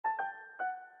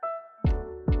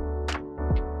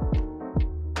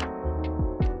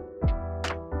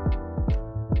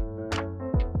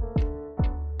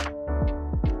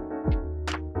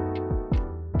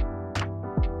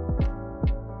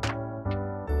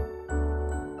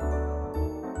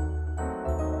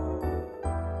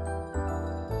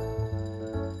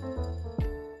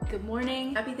Good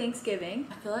morning. Happy Thanksgiving.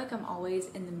 I feel like I'm always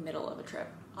in the middle of a trip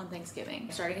on Thanksgiving.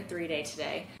 Starting a 3-day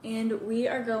today. And we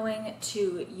are going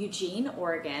to Eugene,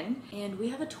 Oregon. And we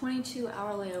have a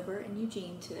 22-hour layover in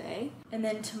Eugene today. And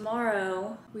then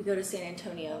tomorrow we go to San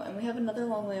Antonio and we have another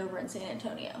long layover in San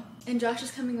Antonio. And Josh is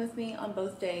coming with me on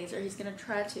both days, or he's gonna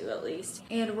try to at least.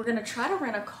 And we're gonna try to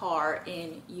rent a car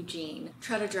in Eugene.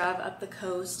 Try to drive up the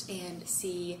coast and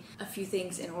see a few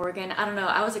things in Oregon. I don't know,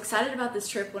 I was excited about this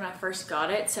trip when I first got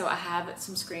it, so I have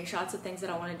some screenshots of things that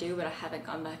I want to do, but I haven't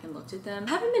gone back and looked at them. I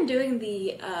haven't been doing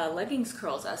the leggings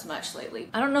curls as much lately.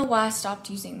 I don't know why I stopped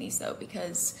using these though,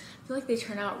 because I feel like they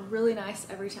turn out really nice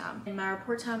every time. And my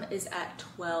report time is at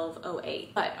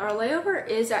 12:08. But our layover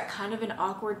is at kind of an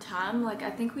awkward time. Like,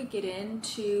 I think we get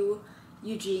into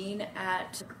Eugene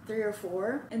at 3 or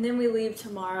 4, and then we leave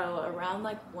tomorrow around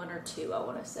like 1 or 2, I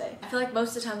want to say. I feel like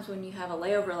most of the times when you have a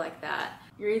layover like that,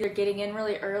 you're either getting in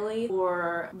really early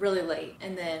or really late,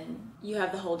 and then you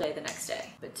have the whole day the next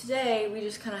day. But today we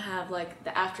just kind of have like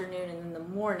the afternoon and then the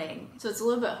morning, so it's a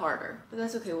little bit harder, but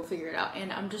that's okay, we'll figure it out.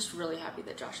 And I'm just really happy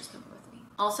that Josh is coming with me.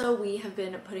 Also, we have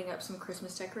been putting up some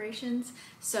Christmas decorations,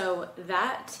 so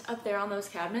that up there on those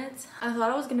cabinets, I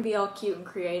thought I was gonna be all cute and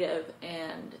creative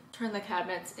and turn the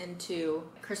cabinets into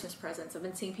Christmas presents. I've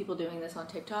been seeing people doing this on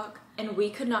TikTok, and we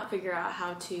could not figure out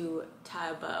how to tie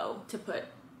a bow to put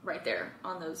right there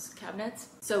on those cabinets.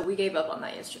 So we gave up on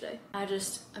that yesterday. I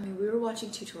mean, we were watching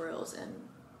tutorials and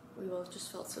we both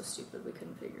just felt so stupid we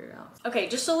couldn't figure it out. Okay,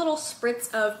 just a little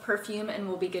spritz of perfume and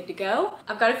we'll be good to go.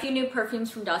 I've got a few new perfumes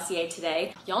from Dossier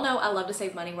today. Y'all know I love to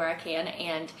save money where I can,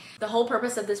 and the whole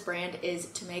purpose of this brand is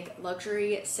to make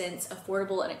luxury scents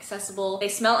affordable and accessible. They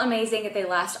smell amazing, they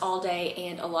last all day,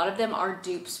 and a lot of them are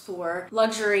dupes for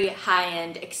luxury,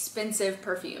 high-end, expensive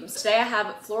perfumes. Today I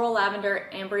have Floral Lavender,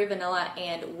 Ambery Vanilla,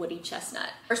 and Woody Chestnut.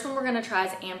 First one we're gonna try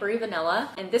is Ambery Vanilla,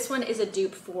 and this one is a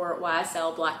dupe for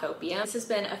YSL Black Opium. This has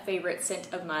been a favorite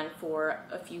scent of mine for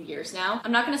a few years now.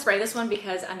 I'm not gonna spray this one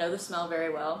because I know the smell very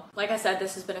well. Like I said,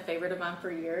 this has been a favorite of mine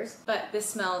for years, but this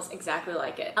smells exactly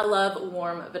like it. I love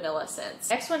warm vanilla scents.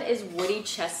 Next one is Woody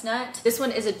Chestnut. This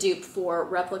one is a dupe for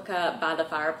Replica by the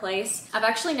Fireplace. I've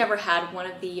actually never had one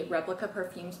of the Replica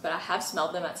perfumes, but I have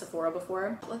smelled them at Sephora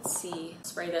before. Let's see,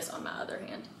 spray this on my other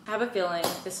hand. I have a feeling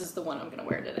this is the one I'm gonna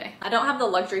wear today. I don't have the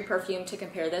luxury perfume to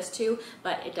compare this to,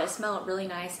 but it does smell really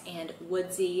nice and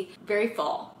woodsy, very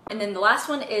fall. And then the last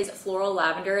one is Floral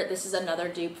Lavender. This is another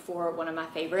dupe for one of my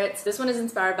favorites. This one is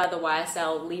inspired by the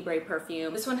YSL Libre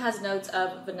perfume. This one has notes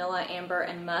of vanilla, amber,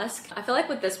 and musk. I feel like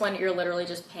with this one, you're literally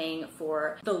just paying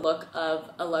for the look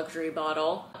of a luxury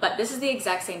bottle. But this is the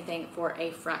exact same thing for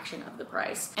a fraction of the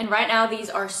price. And right now, these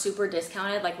are super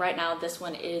discounted. Like right now, this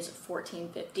one is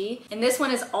 $14.50. And this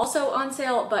one is also on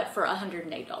sale, but for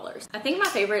 $108. I think my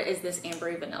favorite is this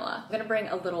Ambery Vanilla. I'm gonna bring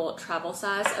a little travel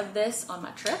size of this on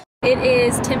my trip. It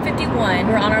is 10:51.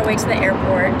 We're on our way to the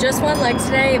airport. Just one leg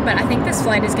today, but I think this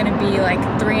flight is gonna be like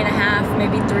 3.5,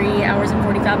 maybe 3 hours and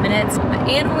 45 minutes.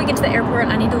 And when we get to the airport,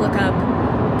 I need to look up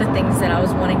the things that I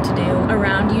was wanting to do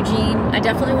around Eugene. I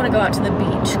definitely wanna go out to the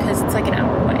beach because it's like an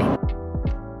hour away.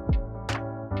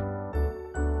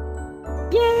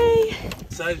 Yay!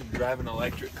 Decided to drive an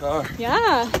electric car.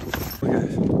 Yeah. Look at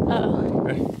this. Uh-oh.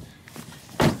 Ready?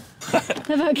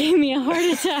 That about gave me a heart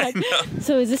attack.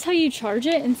 So is this how you charge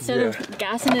it instead of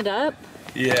gassing it up?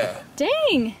 Yeah.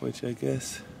 Dang. Which I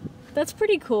guess. That's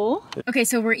pretty cool. Okay,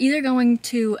 so we're either going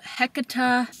to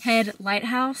Hecata Head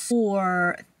Lighthouse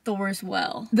or Thor's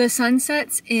Well. The sun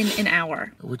sets in an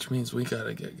hour. Which means we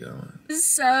gotta get going.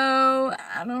 So,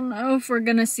 I don't know if we're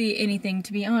gonna see anything,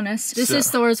 to be honest. This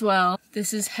is Thor's Well.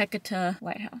 This is Hecata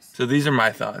Lighthouse. So these are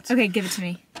my thoughts. Okay, give it to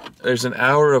me. There's an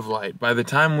hour of light. By the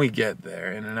time we get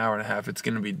there, in an hour and a half, it's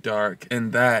gonna be dark.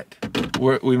 And that,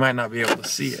 we might not be able to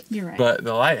see it. You're right. But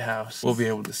the lighthouse, we'll be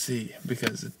able to see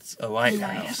because it's a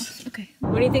lighthouse. Okay.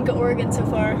 What do you think of Oregon so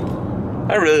far?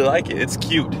 I really like it. It's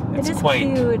cute. It's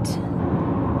quaint. Cute.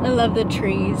 I love the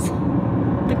trees.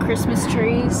 The Christmas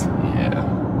trees.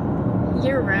 Yeah.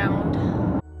 Year round.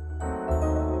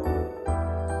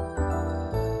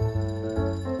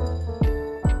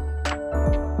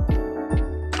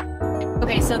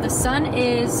 Okay, so the sun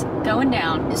is going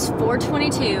down. It's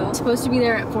 4:22. It's supposed to be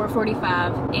there at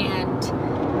 4:45,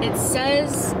 and it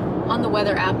says on the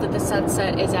weather app that the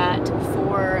sunset is at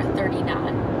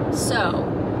 4:39. So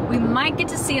we might get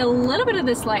to see a little bit of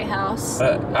this lighthouse.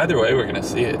 Either way, we're gonna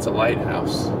see it. It's a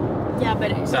lighthouse. Yeah,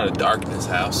 but It's not a darkness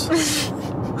house.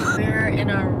 We're in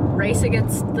a race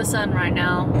against the sun right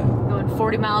now, going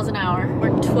 40 miles an hour.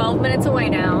 We're 12 minutes away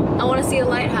now. I want to see a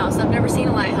lighthouse. I've never seen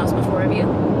a lighthouse before, have you?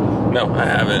 No, I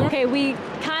haven't. Okay, we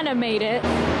kind of made it.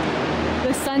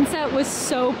 The sunset was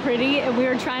so pretty, and we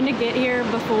were trying to get here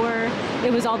before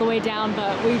it was all the way down,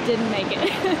 but we didn't make it.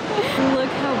 Look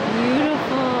how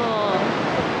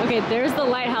beautiful. Okay, there's the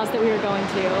lighthouse that we were going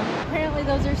to. Apparently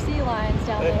those are sea lions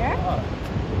down there.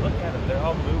 Look at them, they're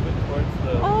all moving towards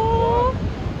the Oh!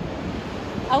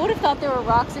 I would have thought there were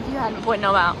rocks if you hadn't pointed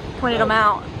them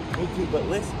out. Me too, but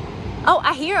listen. Oh,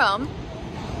 I hear them.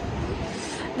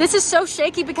 This is so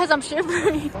shaky because I'm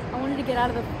shivering. I wanted to get out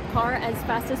of the car as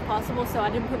fast as possible, so I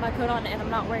didn't put my coat on and I'm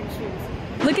not wearing shoes.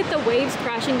 Look at the waves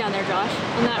crashing down there, Josh,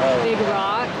 on that big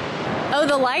rock. Oh,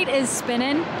 the light is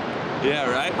spinning. Yeah,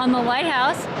 right? On the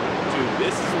lighthouse. Dude,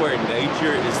 this is where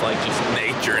nature is like just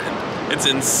naturing. It's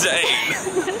insane.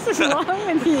 What's wrong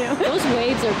with you? Those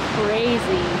waves are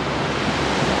crazy.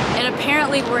 And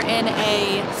apparently we're in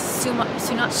a tsunami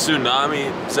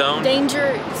zone?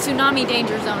 Tsunami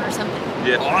danger zone or something.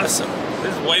 Yeah, awesome.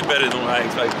 This is way better than what I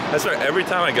expect. I swear, every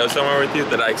time I go somewhere with you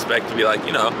that I expect to be like,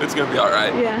 you know, it's gonna be all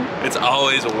right. Yeah. It's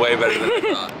always way better than I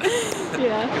thought.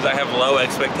 Yeah. Because I have low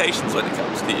expectations when it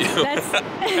comes to you. That's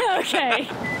okay.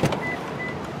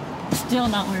 Still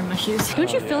not wearing my shoes.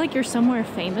 Don't you feel like you're somewhere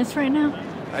famous right now?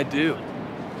 I do.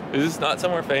 Is this not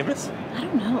somewhere famous? I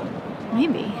don't know.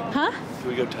 Maybe. Huh? Can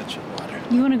we go touch the water?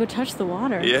 You want to go touch the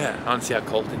water? Yeah, I want to see how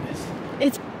cold it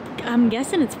is. I'm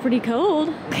guessing it's pretty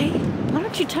cold. Okay, why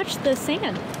don't you touch the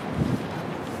sand?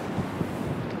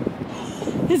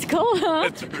 It's cold, huh?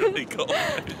 It's really cold.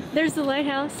 There's the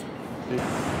lighthouse.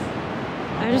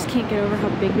 I just can't get over how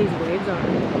big these waves are.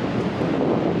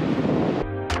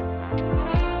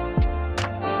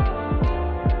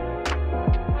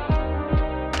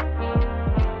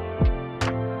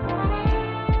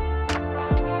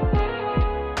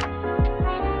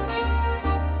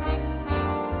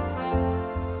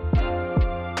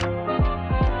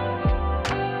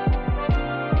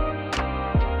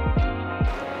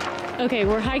 Okay,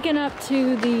 we're hiking up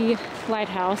to the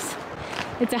lighthouse.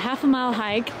 It's a half-a-mile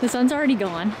hike. The sun's already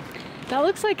gone. That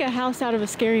looks like a house out of a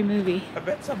scary movie. I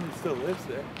bet someone still lives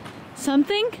there.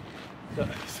 Something?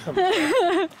 Something.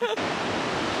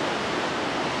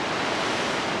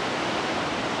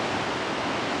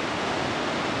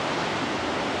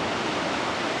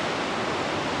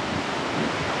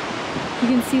 You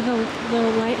can see the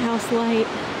lighthouse light.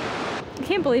 I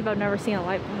can't believe I've never seen a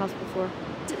lighthouse before.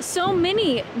 So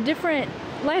many different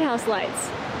lighthouse lights.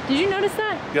 Did you notice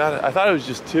that? Got it. I thought it was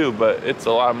just two, but it's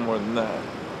a lot more than that.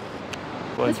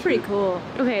 That's pretty cool.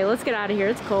 Okay, let's get out of here.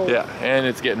 It's cold. Yeah, and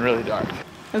it's getting really dark.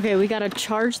 Okay, we gotta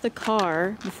charge the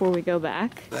car before we go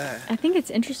back. I think it's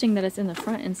interesting that it's in the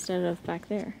front instead of back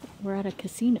there. We're at a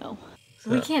casino.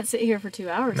 We can't sit here for 2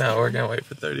 hours. No, we're gonna wait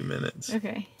for 30 minutes.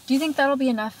 Okay. Do you think that'll be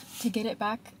enough to get it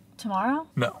back tomorrow?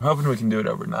 No, I'm hoping we can do it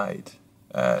overnight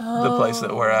at the place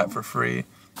that we're at for free.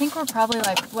 I think we're probably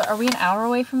like, what, are we an hour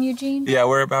away from Eugene? Yeah,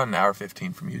 we're about an hour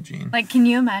 15 from Eugene. Like, can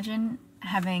you imagine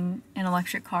having an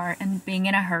electric car and being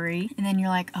in a hurry, and then you're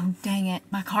like, oh dang it,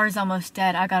 my car's almost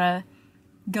dead, I gotta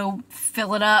go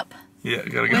fill it up. Yeah,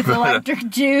 gotta go with electric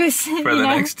juice for the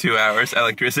next 2 hours,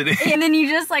 electricity. And then you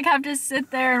just like have to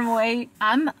sit there and wait.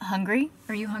 I'm hungry.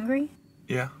 Are you hungry?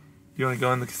 Yeah. You wanna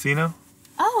go in the casino?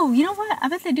 Oh, you know what? I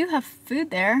bet they do have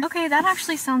food there. Okay, that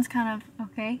actually sounds kind of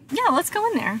okay. Yeah, let's go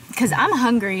in there. Because I'm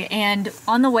hungry, and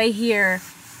on the way here,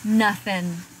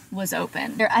 nothing was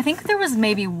open. I think there was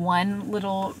maybe one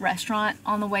little restaurant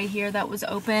on the way here that was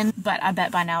open, but I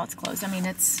bet by now it's closed. I mean,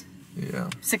 it's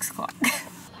 6 o'clock.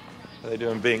 Are they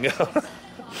doing bingo? I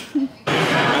think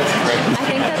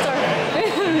that's our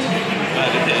food.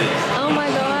 That is. Oh my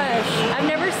gosh. I've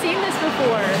never seen this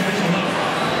before.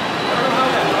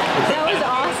 That was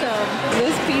awesome.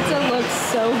 This pizza looks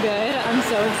so good. I'm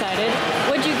so excited.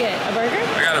 What'd you get? A burger?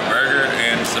 I got a burger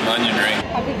and some onion ring.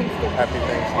 Happy Thanksgiving. Happy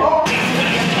Thanksgiving.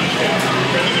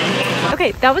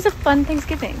 Okay, that was a fun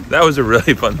Thanksgiving. That was a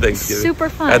really fun Thanksgiving. Super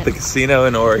fun. At the casino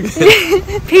in Oregon.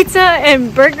 Pizza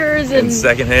and burgers and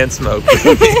secondhand smoke.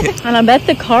 And I bet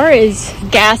the car is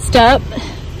gassed up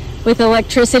with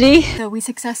electricity. So we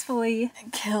successfully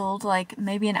killed like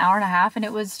maybe an hour and a half, and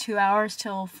it was 2 hours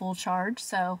till full charge.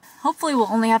 So hopefully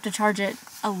we'll only have to charge it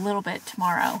a little bit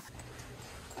tomorrow.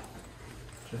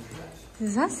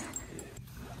 Is this?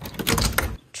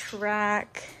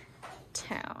 Track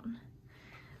town.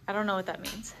 I don't know what that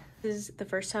means. This is the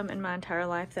first time in my entire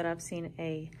life that I've seen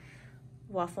a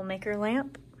waffle maker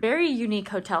lamp. Very unique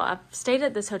hotel. I've stayed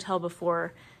at this hotel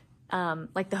before,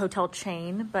 like the hotel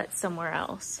chain, but somewhere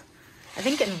else. I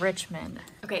think in Richmond.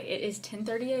 Okay, it is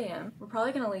 10:30 a.m. We're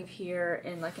probably gonna leave here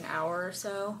in like an hour or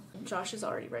so. Josh is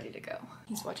already ready to go.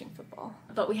 He's watching football.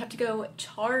 But we have to go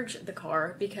charge the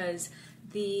car because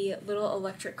the little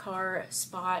electric car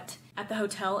spot at the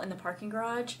hotel in the parking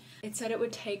garage, it said it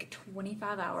would take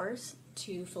 25 hours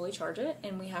to fully charge it,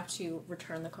 and we have to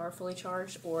return the car fully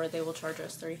charged or they will charge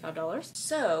us $35.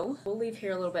 So we'll leave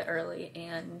here a little bit early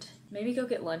and maybe go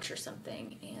get lunch or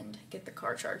something and get the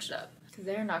car charged up because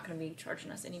they're not going to be charging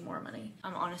us any more money.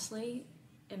 I'm honestly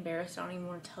embarrassed. I don't even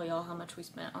want to tell y'all how much we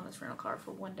spent on this rental car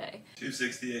for one day.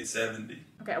 $268.70.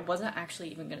 Okay, I wasn't actually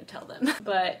even going to tell them,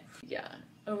 but yeah,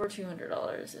 over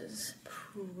 $200 is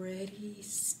pretty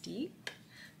steep.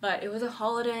 But it was a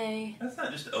holiday. That's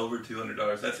not just over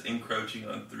 $200. That's encroaching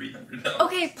on $300.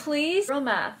 Okay, please. Real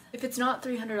math. If it's not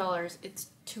 $300, it's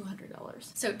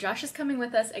 $200. So Josh is coming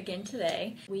with us again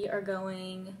today. We are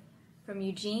going from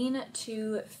Eugene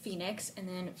to Phoenix and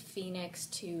then Phoenix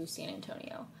to San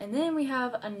Antonio. And then we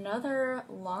have another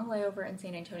long layover in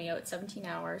San Antonio. It's 17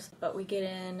 hours, but we get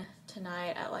in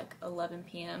tonight at like 11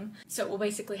 p.m. So we'll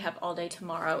basically have all day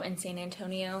tomorrow in San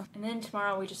Antonio. And then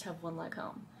tomorrow we just have one leg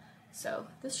home. So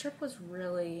this trip was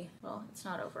really, well, it's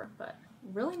not over, but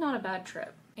really not a bad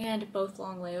trip. And both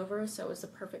long layovers, so it was the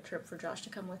perfect trip for Josh to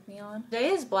come with me on. Today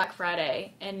is Black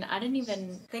Friday, and I didn't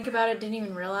even think about it, didn't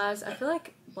even realize. I feel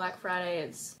like Black Friday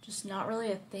is just not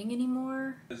really a thing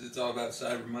anymore. Because it's all about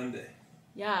Cyber Monday.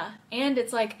 Yeah, and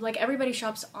it's like everybody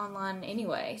shops online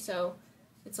anyway, so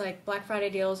it's like Black Friday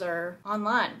deals are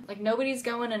online. Like nobody's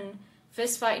going and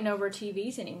fist fighting over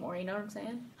TVs anymore, you know what I'm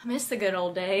saying? I miss the good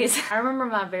old days. I remember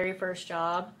my very first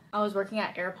job. I was working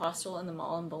at Aeropostale in the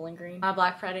mall in Bowling Green. My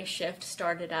Black Friday shift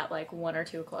started at like 1 or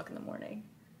 2 o'clock in the morning.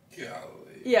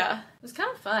 Golly. Yeah, it was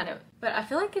kind of fun, but I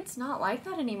feel like it's not like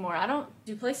that anymore.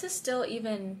 Do places still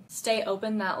even stay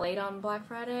open that late on Black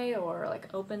Friday or like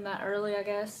open that early, I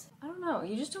guess? I don't know,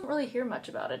 you just don't really hear much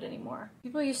about it anymore.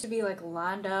 People used to be like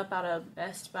lined up out of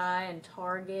Best Buy and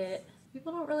Target.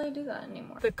 People don't really do that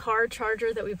anymore. The car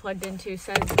charger that we plugged into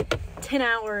says 10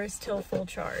 hours till full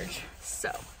charge. So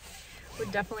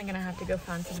we're definitely gonna have to go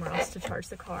find somewhere else to charge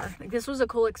the car. Like this was a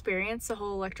cool experience, the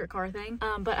whole electric car thing.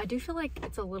 But I do feel like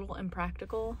it's a little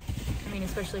impractical. I mean,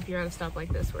 especially if you're at a stop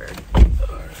like this where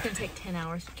it's gonna take 10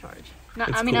 hours to charge.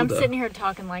 I mean, cool, I'm sitting here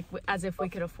talking like as if we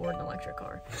could afford an electric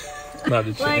car. Not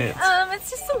a chance. It's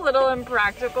just a little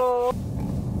impractical.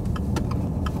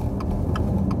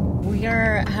 We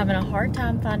are having a hard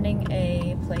time finding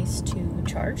a place to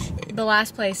charge. The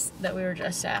last place that we were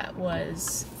just at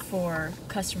was for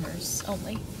customers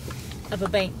only of a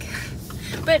bank.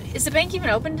 But is the bank even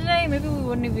open today? Maybe we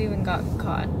wouldn't have even got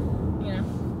caught, you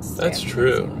know? That's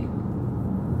true.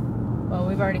 Well,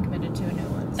 we've already committed to a new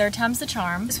one. Third time's the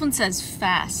charm. This one says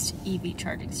fast EV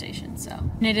charging station, so.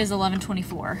 And it is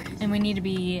 11:24, and we need to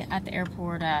be at the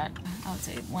airport at, I would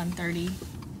say, 1:30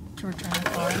 to return the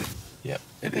car. Yep,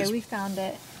 Okay, we found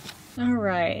it. All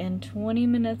right, and 20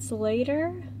 minutes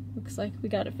later, looks like we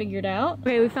got it figured out.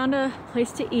 Okay, we found a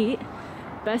place to eat.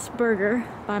 Best Burger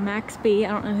by Max B.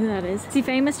 I don't know who that is. Is he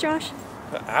famous, Josh?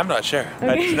 I'm not sure. Okay.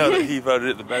 I just know that he voted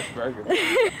it the best burger.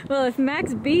 Well, if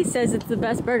Max B says it's the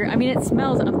best burger, I mean, it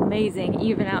smells amazing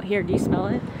even out here. Do you smell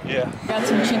it? Yeah. Got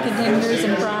some chicken tenders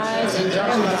and fries, and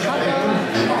Josh got a hot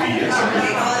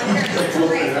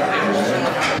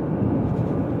dog.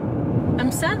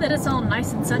 I'm sad that it's all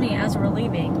nice and sunny as we're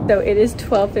leaving. So it is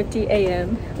 12:50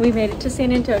 a.m. We made it to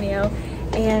San Antonio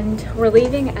and we're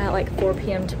leaving at like 4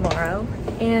 p.m. tomorrow.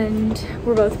 And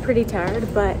we're both pretty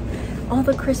tired, but all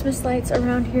the Christmas lights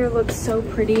around here look so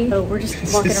pretty. So we're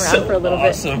just walking around for a little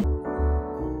bit.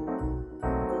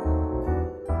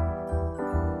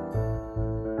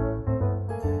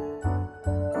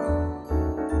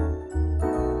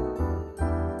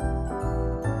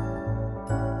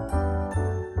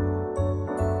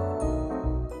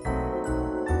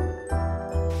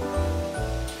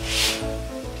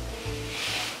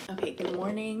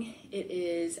 It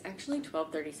is actually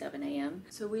 12:37 a.m.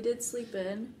 So we did sleep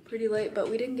in pretty late, but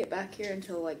we didn't get back here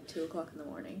until like 2 o'clock in the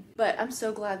morning. But I'm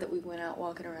so glad that we went out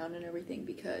walking around and everything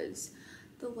because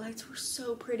the lights were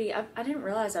so pretty. I didn't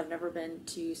realize I've never been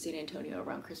to San Antonio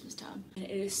around Christmas time. And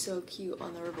it is so cute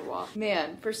on the Riverwalk.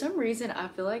 Man, for some reason, I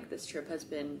feel like this trip has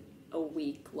been a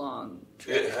week-long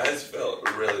trip. It has felt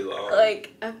really long.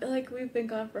 Like, I feel like we've been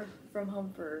gone from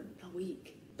home for a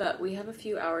week. But we have a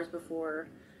few hours before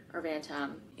our van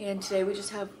time. And today we just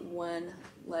have one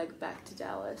leg back to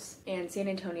Dallas. And San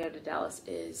Antonio to Dallas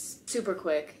is super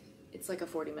quick. It's like a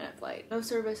 40-minute flight. No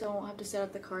service, I won't have to set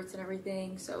up the carts and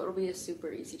everything, so it'll be a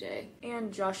super easy day.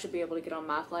 And Josh should be able to get on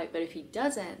my flight, but if he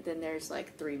doesn't, then there's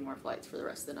like 3 more flights for the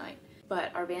rest of the night. but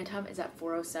our van time is at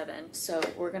 4:07. So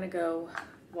we're gonna go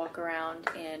walk around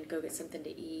and go get something to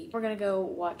eat. We're gonna go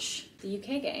watch the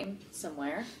UK game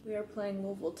somewhere. We are playing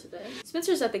Louisville today.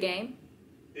 Spencer's at the game.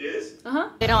 He is? Uh-huh.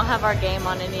 They don't have our game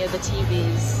on any of the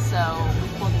TVs, so we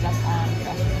pulled it up on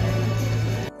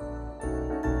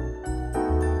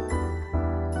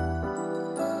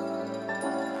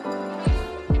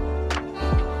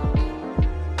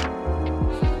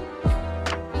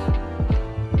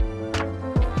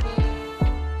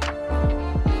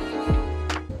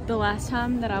The last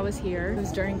time that I was here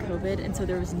was during COVID, and so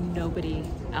there was nobody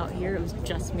out here. It was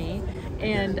just me.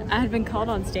 And I had been called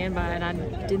on standby, and I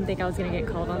didn't think I was gonna get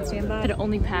called on standby. I had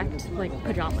only packed like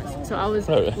pajamas. So I was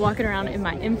walking around in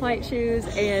my in-flight shoes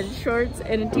and shorts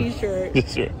and a t-shirt.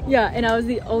 Yeah, and I was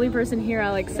the only person here. I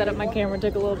like set up my camera,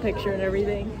 took a little picture and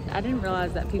everything. I didn't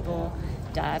realize that people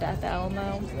died at the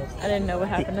Alamo. I didn't know what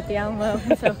happened at the Alamo.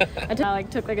 So I like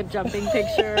took like a jumping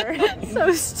picture.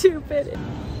 So stupid.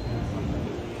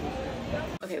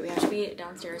 Okay, we have to be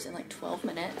downstairs in like 12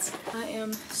 minutes. I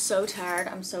am so tired.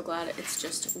 I'm so glad it's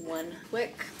just one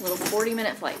quick little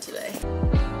 40-minute flight today.